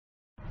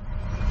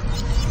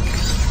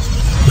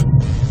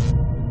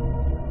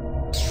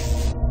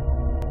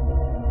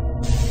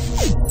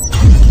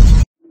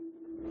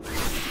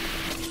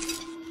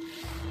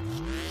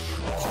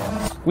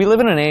We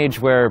live in an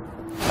age where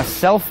a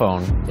cell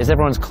phone is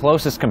everyone's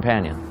closest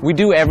companion. We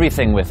do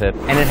everything with it,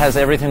 and it has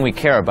everything we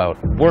care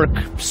about. Work,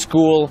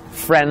 school,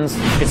 friends,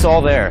 it's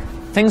all there.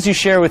 Things you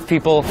share with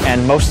people,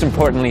 and most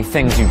importantly,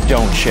 things you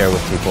don't share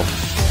with people.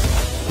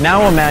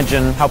 Now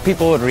imagine how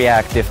people would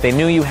react if they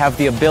knew you have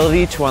the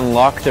ability to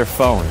unlock their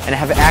phone and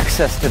have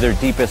access to their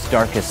deepest,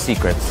 darkest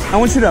secrets. I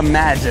want you to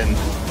imagine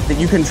that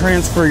you can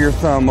transfer your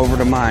thumb over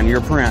to mine, your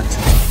print.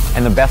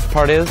 And the best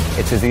part is,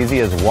 it's as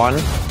easy as 1,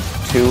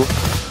 2,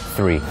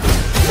 3.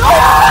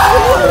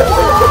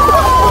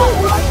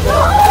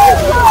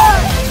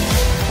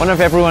 One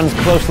of everyone's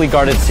closely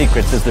guarded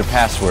secrets is their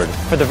password.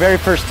 For the very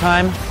first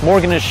time,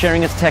 Morgan is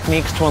sharing its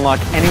techniques to unlock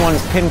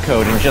anyone's PIN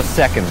code in just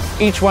seconds,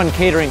 each one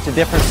catering to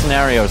different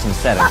scenarios and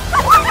settings.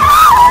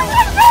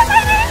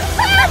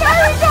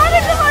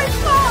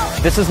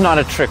 This is not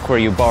a trick where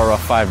you borrow a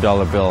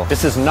 $5 bill.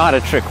 This is not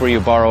a trick where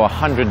you borrow a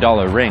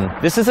 $100 ring.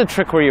 This is a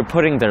trick where you're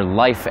putting their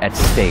life at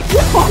stake.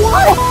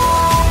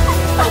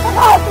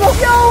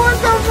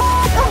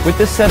 With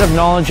this set of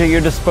knowledge at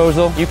your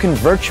disposal, you can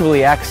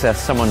virtually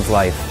access someone's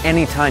life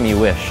anytime you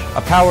wish.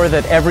 A power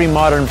that every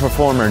modern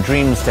performer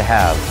dreams to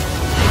have.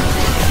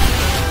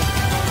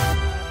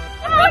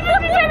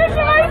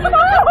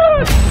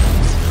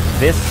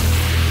 This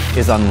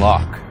is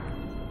Unlock.